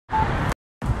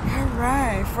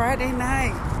Alright, Friday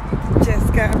night.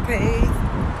 Just got paid.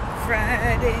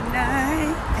 Friday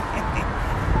night.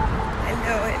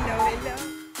 Hello.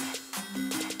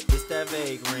 It's that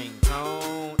vague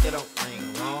ringtone. It don't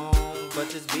ring wrong, but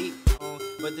this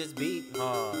beat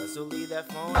hard. So leave that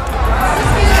phone.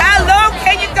 How low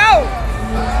can you go?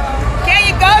 Can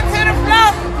you go to the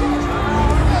floor?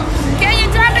 Can you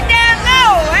drop it down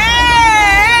low?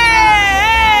 Hey!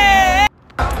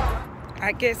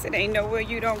 I guess it ain't nowhere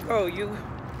you don't go.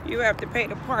 You have to pay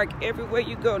to park everywhere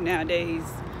you go nowadays.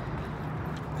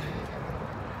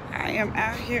 I am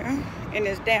out here in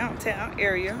this downtown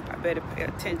area. I better pay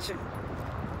attention.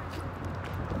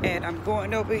 And I'm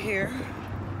going over here.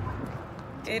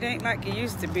 It ain't like it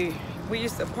used to be. We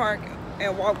used to park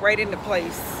and walk right into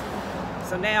place.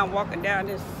 So now I'm walking down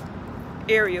this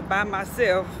area by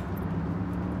myself,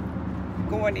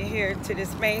 going in here to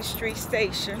this Main Street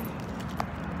station.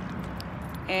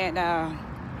 And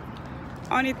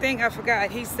only thing I forgot,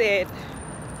 he said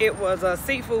it was a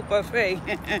seafood buffet.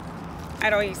 I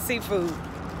don't eat seafood.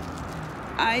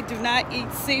 I do not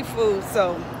eat seafood,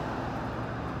 so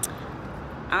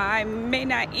I may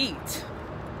not eat.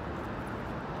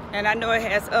 And I know it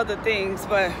has other things,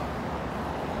 but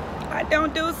I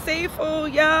don't do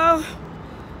seafood, y'all.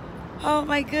 Oh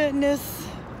my goodness.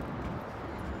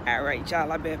 All right,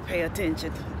 y'all, I better pay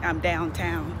attention. I'm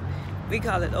downtown. We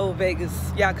call it Old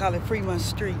Vegas. Y'all call it Fremont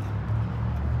Street.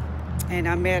 And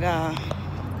I'm at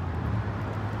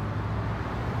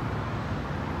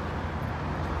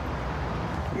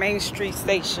Main Street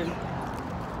Station.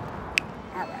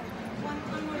 All right.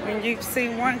 When you see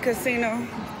one casino,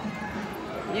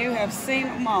 you have seen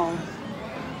them all.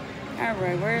 All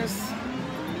right, where's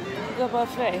the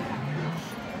buffet?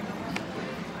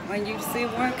 When you see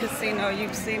one casino,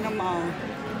 you've seen them all.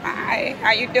 Hi,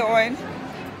 how you doing?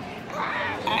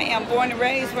 I am born and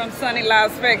raised from sunny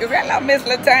Las Vegas. Hello, Miss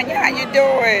Latanya, how you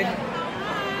doing?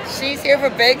 She's here for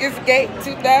Vegas Gate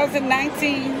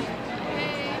 2019.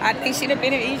 I think she'd have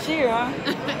been here each year, huh?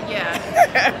 Yeah.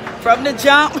 From the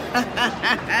jump.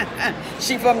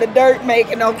 She from the dirt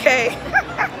making, okay?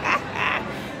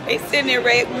 They sitting there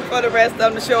waiting for the rest of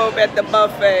them to show up at the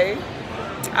buffet.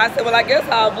 I said, well, I guess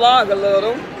I'll vlog a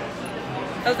little.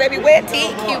 Because they be, where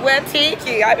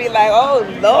Tiki? I be like, oh,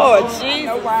 Lord, jeez. You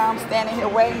know why I'm standing here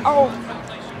waiting? Oh,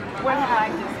 what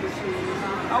happened?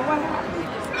 Oh, what happened?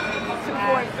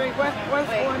 243, what's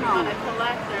going on? A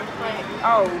collector play.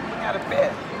 Oh, we got a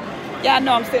bet. Yeah, I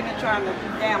know I'm sitting there trying to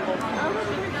gamble.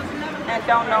 And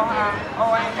don't know how. Oh,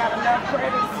 I ain't got enough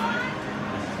credits.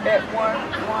 Bet one.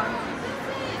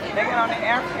 They get on the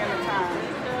African time.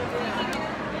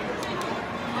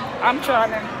 I'm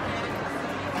trying to.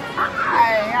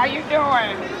 Hi, how you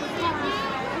doing?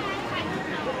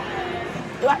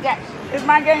 Is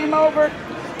my game over?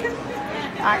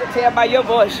 I can tell by your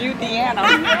voice, you Deanna.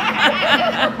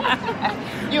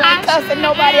 You ain't cussing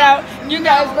nobody out. You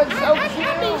guys look so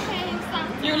cute.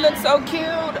 You look so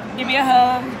cute. Give me a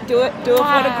hug. Do it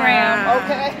for the gram,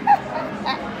 okay?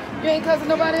 You ain't cussing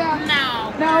nobody out? No.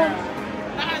 No?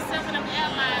 I got some of them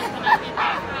airlines when I get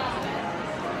back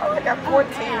home. Oh, I got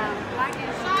 14.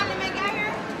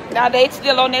 Now they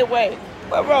still on their way.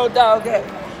 Where Road Dog at?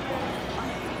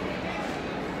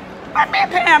 What man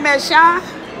Pam at, Sean?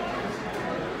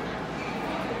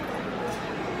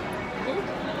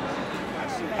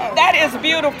 That is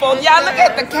beautiful. Y'all look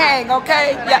at the Kang,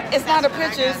 okay? Yeah, it's not a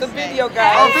picture, it's a video,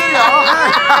 guys. Oh, video,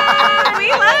 okay. We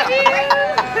love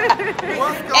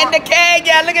you. And the Kang,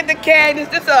 y'all look at the Kang. Is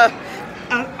this a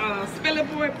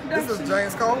Spillerboard production? This is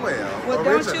James Colwell. Well,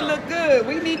 don't you look good?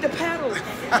 We need the pedals.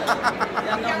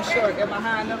 Y'all know I'm short. Am I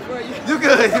high enough for you? You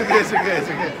good.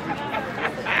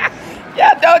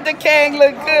 Y'all know the Kang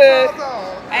look good.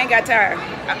 I ain't got time.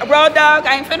 Road Dog,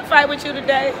 I ain't finna fight with you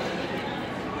today.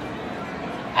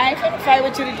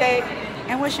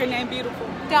 And what's your name, beautiful?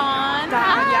 Dawn.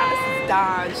 Yeah, this is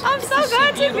Dawn. I'm so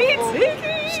glad to meet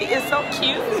Tiki. She is so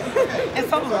cute and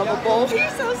so lovable.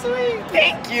 She's so sweet.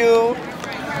 Thank you.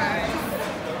 You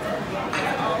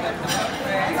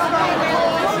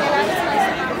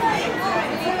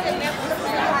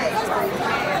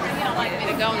don't like me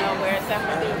to go nowhere except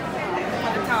for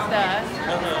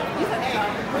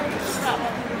stuff.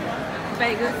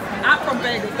 Vegas. I'm from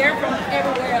Vegas. They're from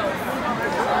everywhere else.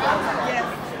 Yes.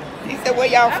 He said, where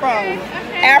y'all from?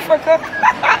 Africa?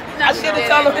 I should have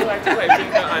told him.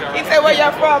 He said, where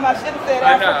y'all from? I should have said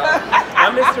Africa.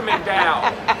 I'm Mr.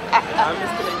 McDowell.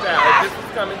 If this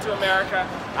is coming to America,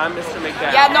 I'm Mr.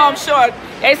 McDowell. Y'all know I'm short.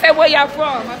 They said, where y'all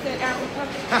from? I said, Africa.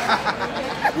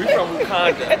 We from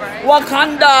Wakanda.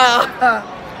 Wakanda.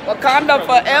 Wakanda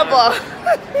forever.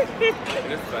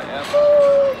 It's forever.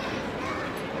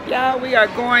 Y'all, we are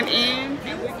going in.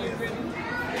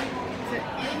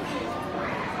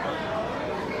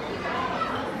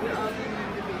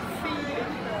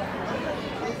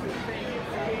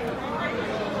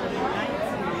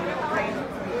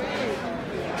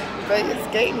 Vegas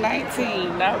Gate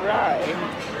 19, all right.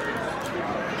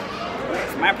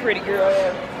 That's my pretty girl.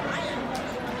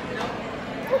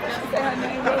 What did she say her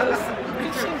name was?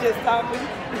 She just talking.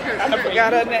 I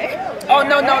forgot her name. Oh,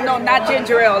 no, not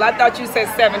ginger ale. I thought you said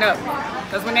 7-Up.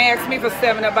 Because when they ask me for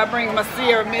 7-Up, I bring my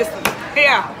Sierra Mist.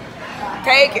 Yeah,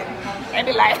 take it. And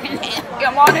be like,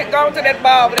 you want it? Go to that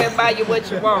bar over there and buy you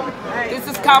what you want. This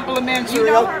is complimentary.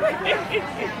 Y'all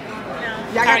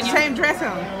got the same dress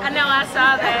on. I know, I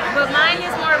saw that. But mine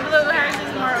is more blue, hers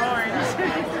is more orange.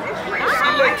 She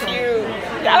look cute.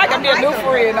 Y'all like I'm a new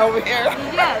friend over here.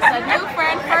 Yes, a new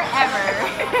friend forever.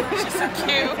 She's so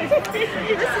cute.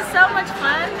 This is so much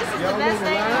fun. This is the best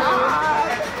thing.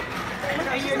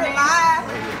 And your name?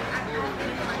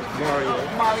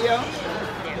 Mario.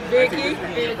 Vicky.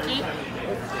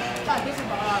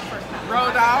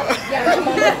 Rolled out.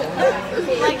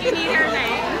 Like you need her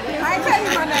name. I ain't tell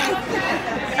you my name.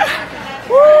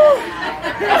 Woo!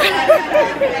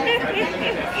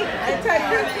 I tell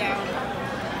you.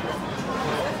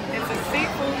 It's a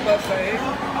seafood buffet.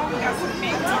 Oh, we got some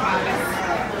meat tamales.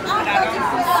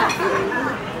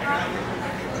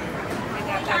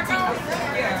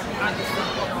 Yeah, I just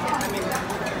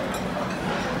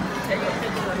take a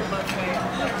picture of the buffet.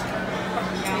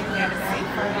 Y'all got a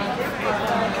seafood.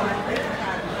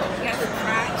 We got some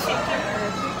fried chicken.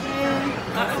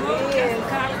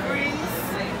 Collard greens.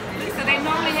 Lisa, they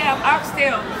normally have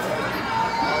oxtail.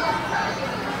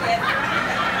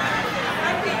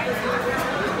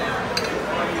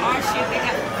 Oh shit, they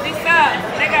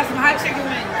got some hot chicken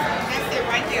wings. That's it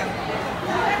right there.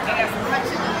 They got some hot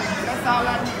chicken wings. That's all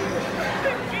I need.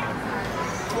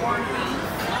 Corned beef.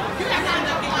 They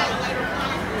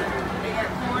got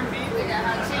corned beef. They got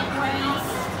hot chicken wings.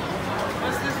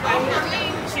 What's this right here?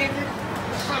 Chicken.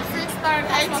 From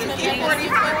 6:30 to 8:45.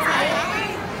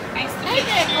 Hey,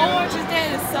 that gorgeous. That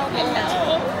is so good.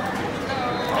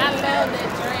 I love that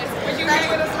dress. Were you here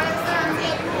with us last time?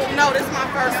 No, this is my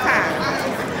first time.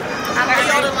 I'm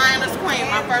Leo the Lioness Queen,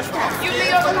 my first time. You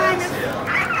Leo the Lioness?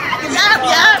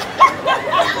 Yup.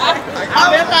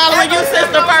 I've been following you since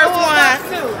the first one.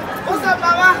 What's up,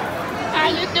 Mama?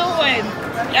 How you doing?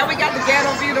 Yeah, we got the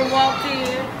ghetto view to walk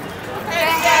in.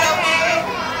 Hey, ghetto view.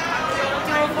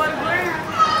 Doing for the brand.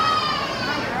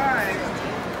 Alright.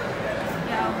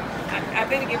 Yo, I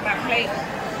better get my plate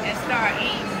and start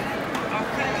eating.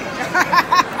 Okay.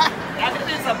 I think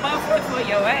there's a buffet for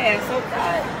your ass,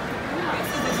 okay?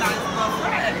 This is a nice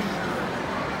buffet.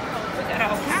 We got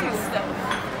all kind of stuff.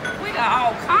 We got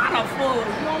all kind of food.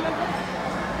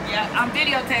 Yeah, I'm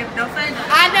videotaping. Don't say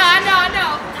nothing. I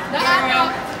know. Girl,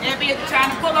 they'll be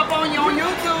trying to pull up on you on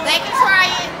YouTube. They can try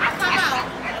it. Come out.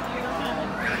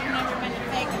 You've never been a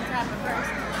bacon type of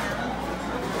person.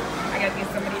 I gotta get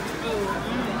some of these food.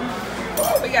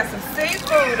 Oh, we got some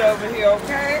seafood over here,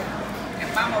 okay? And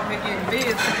Mama over here getting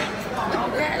busy.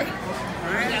 Okay.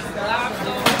 We got some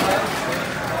lobster.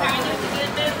 Kind of get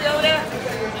busy over there.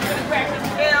 You gonna crack the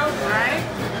shell, right?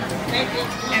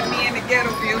 And me in the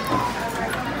ghetto view.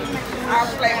 Our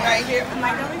plate right here. I'm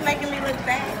like, don't be making me look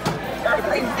bad. Our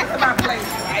plate, this is my plate.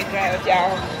 Right now,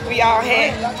 y'all. We all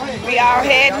heading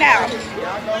out.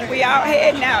 We all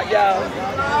heading out, y'all.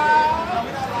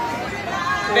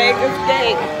 Vegas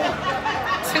Gate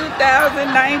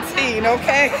 2019,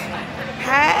 okay?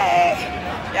 Hi.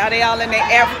 Y'all, they all in their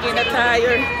African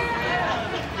attire.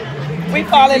 We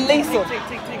following Lisa.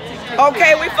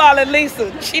 Okay, we following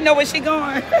Lisa. She know where she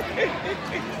going.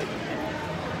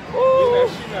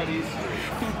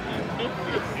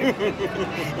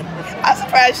 I'm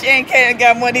surprised she ain't came and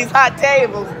got one of these hot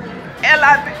tables.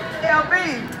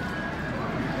 LB.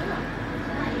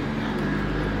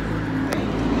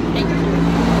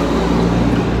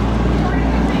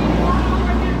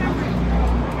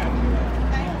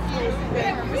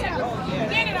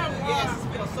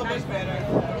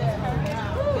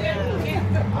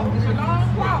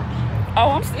 Oh,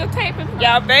 I'm still taping.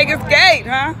 Y'all, Vegas Gate,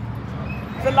 huh?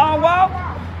 It's a long walk.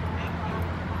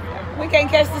 We can't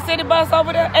catch the city bus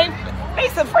over there. Hey,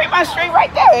 Lisa, Fremont Street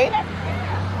right there, ain't it?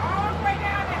 All the way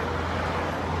down there.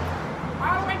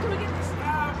 All the way till we get this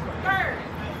third.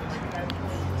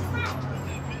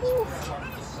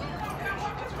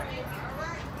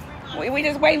 We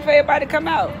just waiting for everybody to come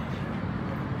out.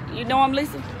 You know him,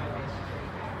 Lisa?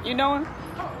 You know him?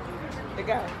 The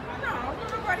guy. No,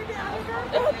 nobody down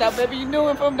there. I thought maybe you knew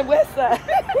him from the west side.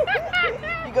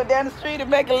 You go down the street and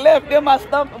make a left, them my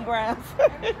stomping grounds.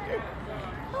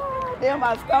 Oh, them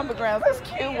my stomping grounds. That's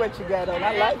cute what you got on.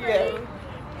 I like that.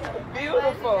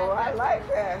 Beautiful. I like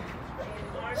that.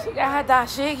 She got her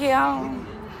dashiki on.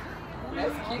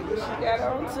 That's cute what she got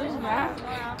on too. Huh?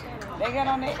 They got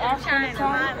on their African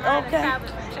tongue. Okay.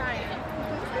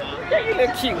 Girl, you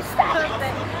look cute. Stop it.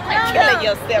 You're killing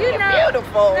yourself. You're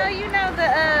beautiful. No, you know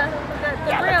the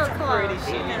real clothes.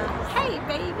 Pretty, Hey,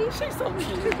 baby. she's so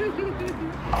cute.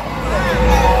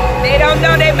 They don't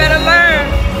know, they better learn.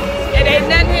 It ain't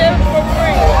nothing here for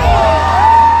free.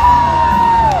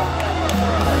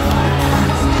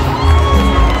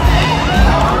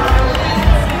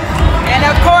 And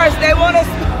of course, they want a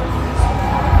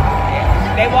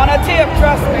tip,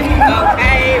 trust me.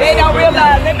 Okay. They don't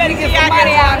realize they better get some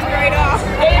money out. Straight off.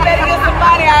 They better get some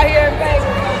money out here in Vegas.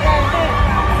 Okay.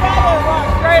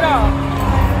 Straight off.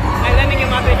 Hey, let me get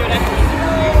my picture of that.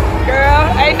 Girl,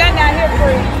 ain't nothing out here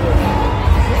free.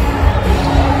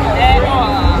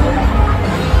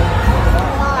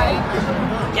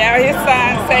 Yeah, his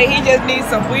sign say he just needs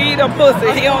some weed or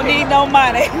pussy. He don't need no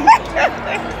money.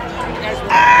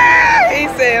 He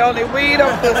said only weed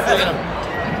or pussy.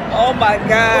 Oh my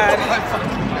God.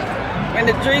 When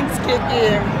the drinks kick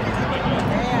in.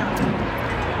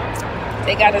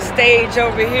 They got a stage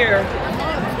over here.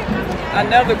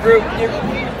 Another group.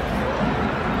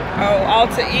 Oh,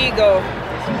 Alter Ego.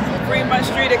 Fremont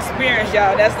Street Experience,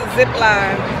 y'all. That's the zip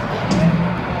line.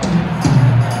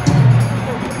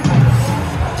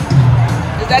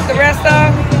 Is that the rest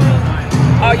of?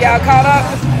 Oh, y'all caught up?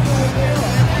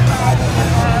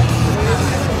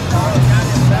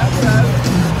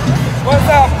 What's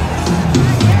up?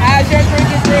 How's your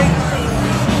drinking drink?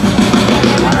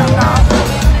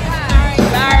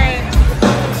 Sorry.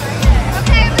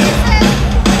 Okay, listen.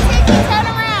 Turn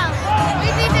around.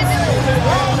 We need to do it.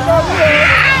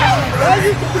 That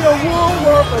used to be a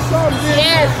Woolworth or something.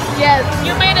 Yes.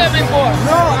 You made it before.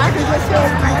 No, I can just tell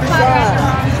you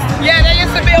inside. Yeah, there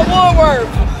used to be a Woolworth.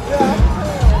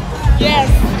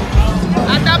 Yes.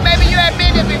 I thought maybe you had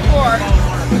been there before.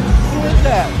 Who is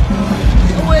that?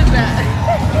 Who is that?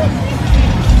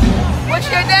 What's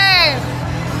your name?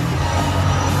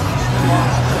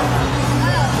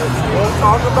 Don't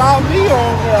talk about me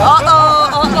on there.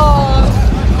 Uh-oh.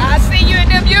 I see you in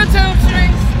them YouTube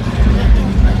streets.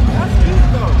 That's cute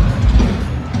though.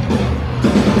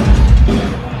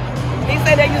 He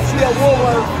said there used to be a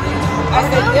Woolworth. I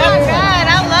said, Oh yep. my God,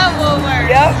 I love Woolworth.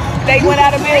 Yep, they went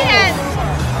out of business.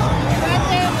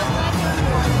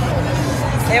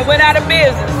 They went out of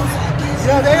business.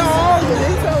 Yeah, they all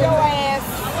they so Your ass.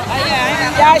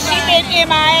 Y'all, she been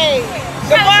MIA.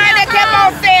 The one that kept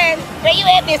on saying, where you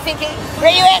at, Miss Tiki? Where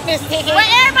you at, Miss Tiki? But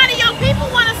everybody, your people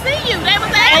want to see you. They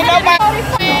was Ain't asking. nobody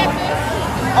saying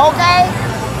okay?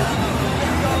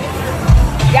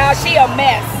 Y'all, she a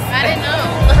mess. I didn't know.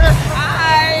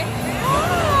 Hi.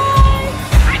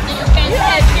 You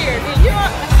had cheers. You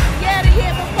had it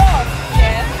here before.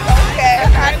 Yes. Okay.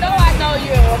 I know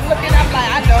you. I'm looking, I'm like,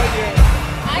 I know you.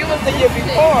 You was the year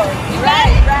before.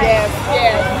 Right. Yes.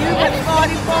 You was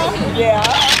 44. Yeah.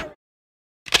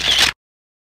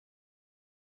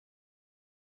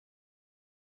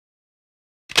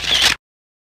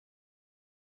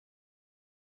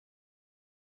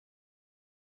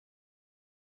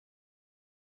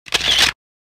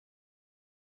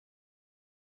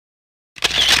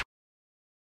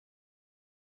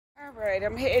 All right,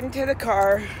 I'm heading to the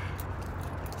car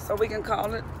so we can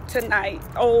call it tonight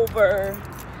over.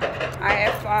 I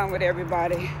had fun with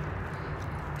everybody.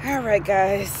 All right,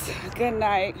 guys. Good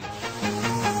night.